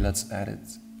 Maybe let's add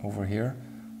it over here.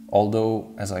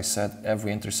 Although, as I said,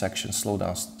 every intersection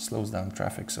slows down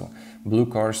traffic. So blue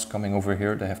cars coming over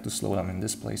here, they have to slow down in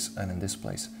this place and in this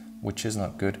place, which is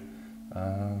not good.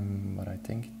 But I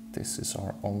think this is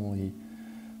our only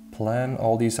plan.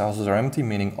 All these houses are empty,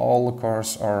 meaning all the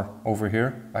cars are over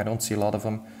here. I don't see a lot of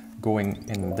them going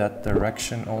in that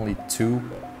direction, only 2.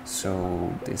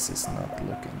 So this is not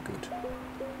looking good.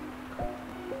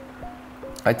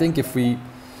 I think if we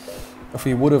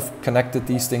would have connected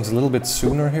these things a little bit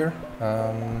sooner here,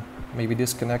 maybe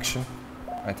this connection,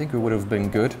 I think we would have been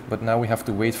good. But now we have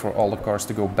to wait for all the cars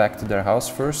to go back to their house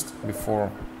first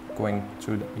before going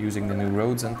through using the new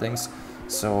roads and things.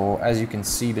 So as you can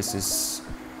see, this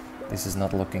is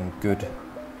not looking good.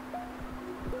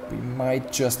 We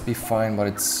might just be fine, but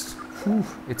it's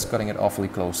cutting it awfully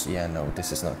close. Yeah, no,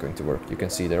 this is not going to work. You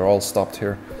can see they're all stopped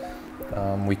here.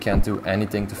 We can't do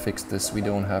anything to fix this. We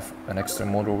don't have an extra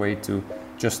motorway to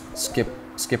just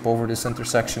skip over this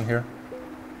intersection here.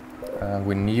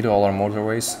 We need all our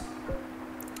motorways.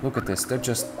 Look at this, they're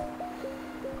just...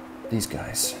 These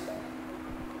guys.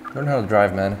 Learn how to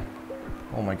drive, man.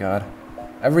 Oh my god.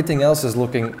 Everything else is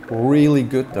looking really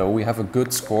good though. We have a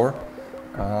good score.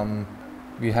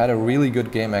 We had a really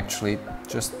good game actually.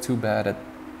 Just too bad that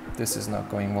this is not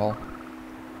going well.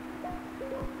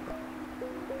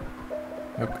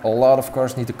 Look, a lot of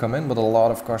cars need to come in, but a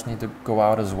lot of cars need to go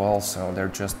out as well, so they're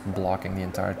just blocking the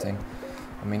entire thing.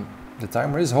 I mean, the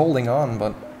timer is holding on,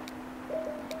 but...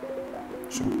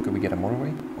 Could we get a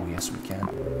motorway? Oh yes, we can.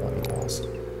 Let me pause.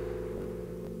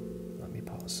 Let me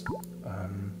pause.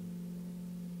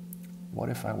 What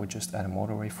if I would just add a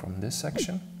motorway from this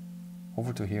section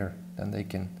over to here? Then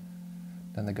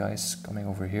the guys coming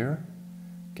over here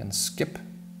can skip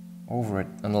over it,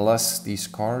 unless these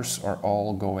cars are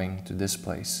all going to this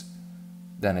place.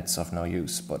 Then it's of no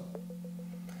use, but...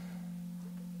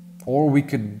 Or we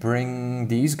could bring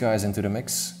these guys into the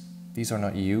mix. These are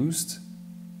not used.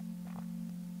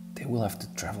 They will have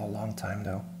to travel a long time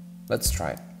though. Let's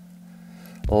try it.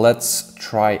 Let's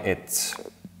try it.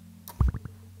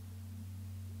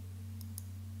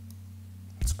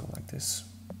 Let's go like this.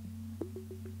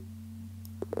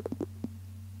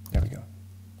 There we go.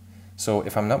 So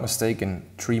if I'm not mistaken,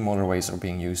 3 motorways are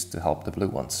being used to help the blue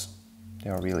ones.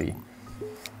 They are really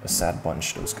a sad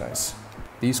bunch, those guys.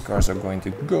 These cars are going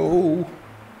to go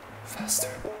faster.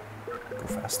 Go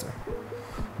faster.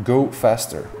 Go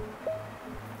faster.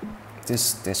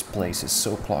 This place is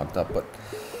so clogged up, but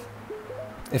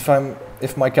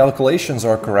if my calculations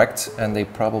are correct, and they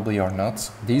probably are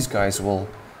not, these guys will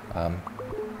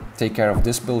take care of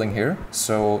this building here,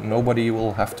 so nobody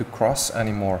will have to cross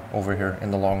anymore over here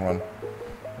in the long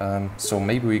run. So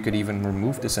maybe we could even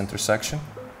remove this intersection.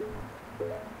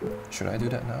 Should I do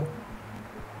that now?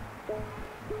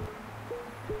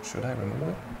 Should I remove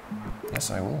it? Yes,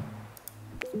 I will.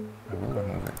 I will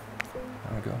remove it.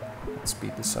 There we go. Let's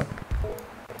speed this up.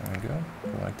 There we go.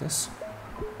 Go like this.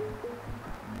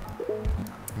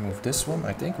 Move this one.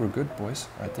 I think we're good, boys.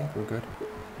 I think we're good.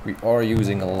 We are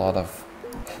using a lot of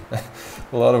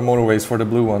motorways for the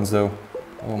blue ones, though.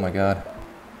 Oh my god.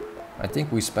 I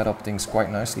think we sped up things quite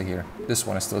nicely here. This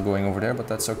one is still going over there, but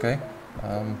that's okay.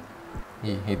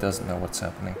 He doesn't know what's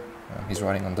happening. He's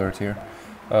riding on dirt here.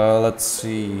 Let's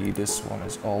see. This one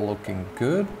is all looking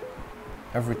good.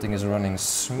 Everything is running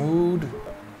smooth.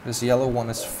 This yellow one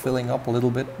is filling up a little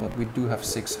bit, but we do have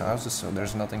 6 houses, so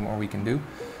there's nothing more we can do.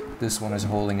 This one is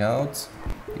holding out.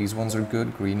 These ones are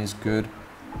good. Green is good.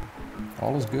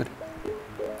 All is good.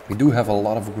 We do have a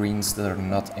lot of greens that are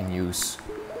not in use.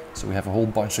 So we have a whole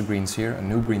bunch of greens here. A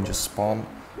new green just spawned.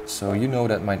 So you know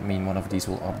that might mean one of these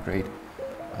will upgrade.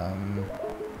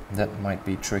 That might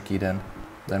be tricky then.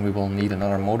 Then we will need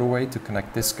another motorway to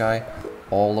connect this guy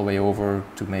all the way over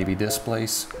to maybe this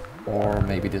place or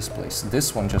maybe this place.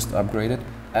 This one just upgraded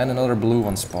and another blue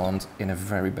one spawned in a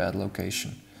very bad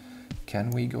location.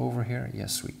 Can we go over here?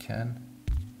 Yes, we can.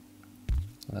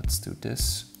 Let's do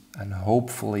this, and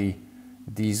hopefully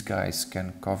these guys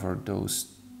can cover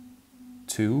those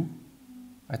 2.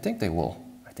 I think they will.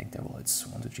 I think they will. It's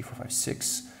 1, 2, 3, 4, 5,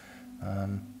 6.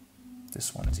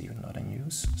 This one is even not in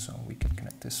use, so we can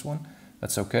connect this one.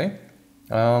 That's okay.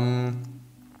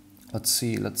 Let's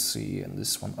see, and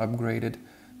this one upgraded.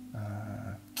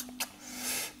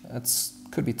 That's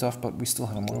could be tough, but we still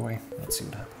have a motorway. Let's see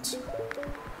what happens.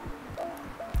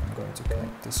 I'm going to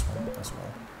connect this one as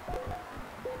well.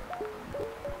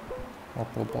 More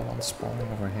purple ones spawning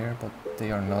over here, but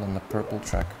they are not on the purple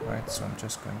track, right? So I'm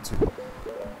just going to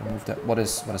remove that. What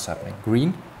is happening?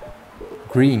 Green?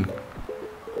 Green.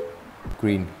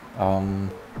 Green.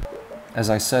 As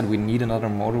I said, we need another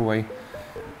motorway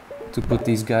to put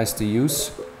these guys to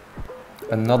use.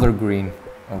 Another green.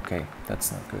 Okay,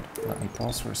 that's not good. Let me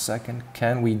pause for a second.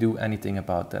 Can we do anything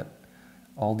about that?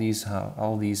 All these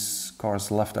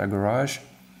cars left our garage.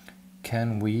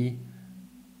 Can we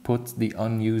put the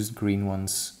unused green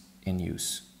ones in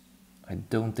use? I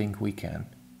don't think we can.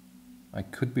 I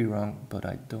could be wrong, but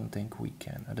I don't think we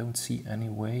can. I don't see any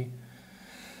way.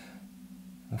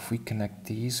 If we connect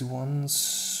these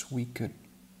ones, we could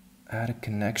add a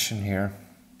connection here.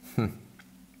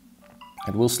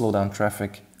 It will slow down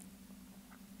traffic,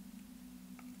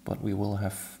 but we will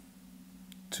have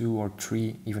 2 or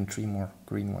 3, even 3 more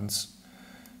green ones.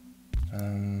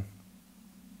 I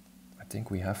think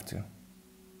we have to.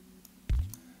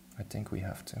 I think we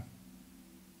have to.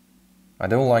 I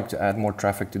don't like to add more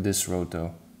traffic to this road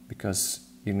though, because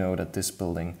you know that this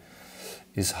building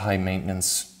is high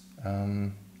maintenance.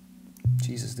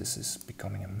 Jesus, this is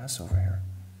becoming a mess over here.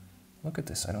 Look at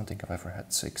this. I don't think I've ever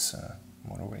had 6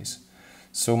 motorways.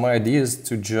 So my idea is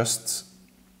to just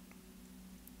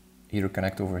either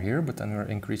connect over here, but then we're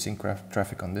increasing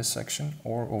traffic on this section,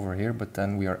 or over here, but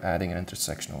then we are adding an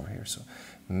intersection over here. So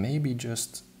maybe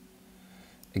just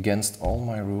against all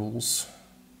my rules,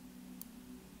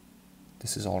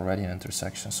 this is already an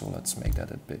intersection, so let's make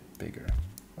that a bit bigger.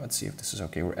 Let's see if this is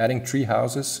okay. We're adding 3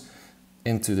 houses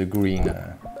into the green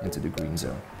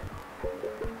zone.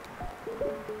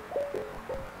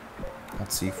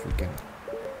 Let's see if we can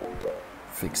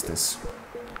fix this.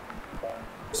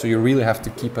 So you really have to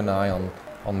keep an eye on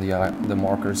the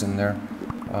markers in there.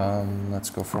 Let's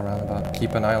go for a roundabout.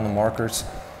 Keep an eye on the markers,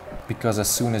 because as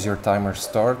soon as your timer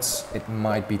starts, it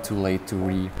might be too late to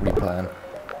replan.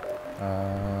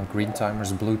 Green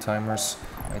timers, blue timers.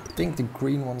 I think the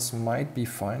green ones might be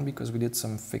fine because we did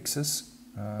some fixes.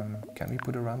 Can we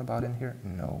put a roundabout in here?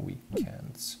 No, we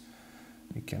can't.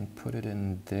 We can put it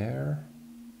in there.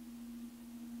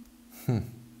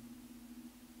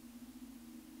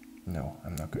 No,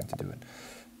 I'm not going to do it.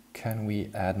 Can we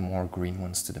add more green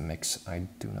ones to the mix? I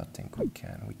do not think we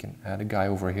can. We can add a guy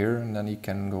over here and then he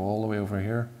can go all the way over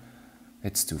here.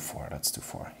 It's too far, that's too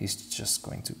far. He's just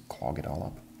going to clog it all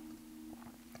up.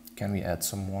 Can we add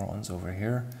some more ones over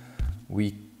here?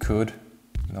 We could.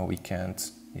 No, we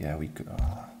can't. Yeah, we could.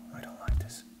 Oh, I don't like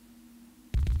this.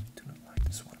 I do not like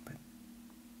this one a bit.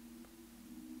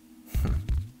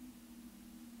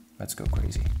 Let's go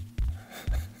crazy.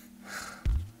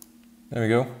 There we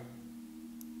go.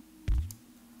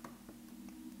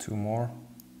 2 more.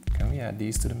 Can we add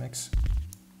these to the mix?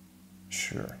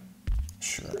 Sure.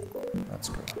 Sure. Let's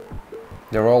go.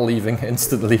 They're all leaving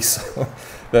instantly, so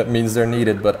that means they're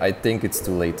needed, but I think it's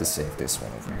too late to save this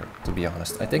one over here, to be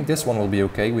honest. I think this one will be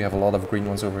okay. We have a lot of green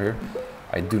ones over here.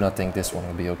 I do not think this one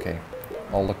will be okay.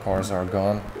 All the cars are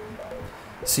gone.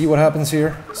 See what happens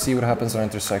here. See what happens on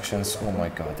intersections. Oh my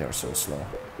god, they're so slow.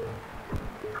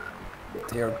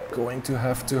 They are going to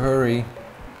have to hurry.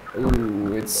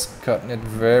 Ooh, it's cutting it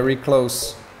very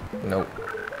close. Nope,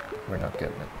 we're not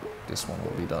getting it. This one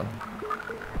will be done.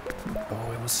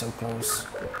 Oh, it was so close.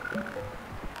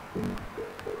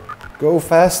 Go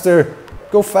faster!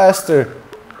 Go faster!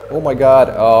 Oh my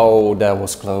god. Oh, that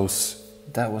was close.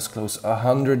 That was close.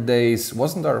 100 days.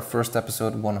 Wasn't our first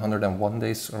episode 101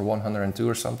 days or 102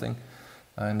 or something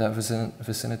in that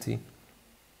vicinity?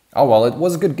 Oh well, it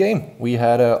was a good game. We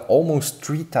had almost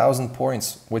 3,000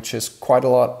 points, which is quite a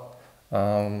lot.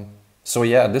 So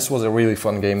yeah, this was a really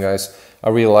fun game, guys. I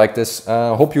really like this.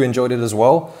 Hope you enjoyed it as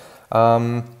well.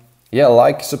 Yeah,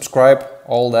 like, subscribe,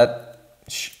 all that,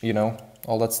 you know,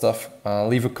 all that stuff.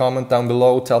 Leave a comment down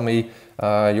below. Tell me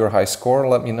your high score.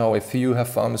 Let me know if you have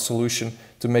found a solution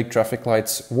to make traffic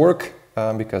lights work,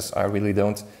 because I really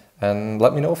don't. And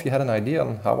let me know if you had an idea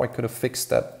on how I could have fixed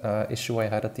that issue I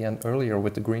had at the end earlier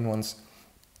with the green ones.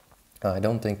 I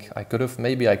don't think I could have.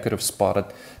 Maybe I could have spotted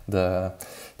the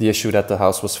issue that the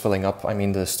house was filling up. I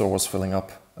mean, the store was filling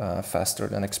up faster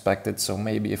than expected. So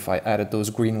maybe if I added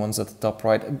those green ones at the top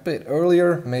right a bit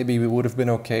earlier, maybe we would have been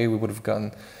okay. We would have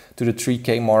gotten to the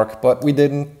 3K mark, but we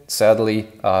didn't, sadly.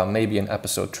 Maybe in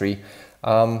episode 3.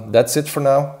 That's it for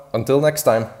now. Until next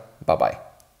time, bye-bye.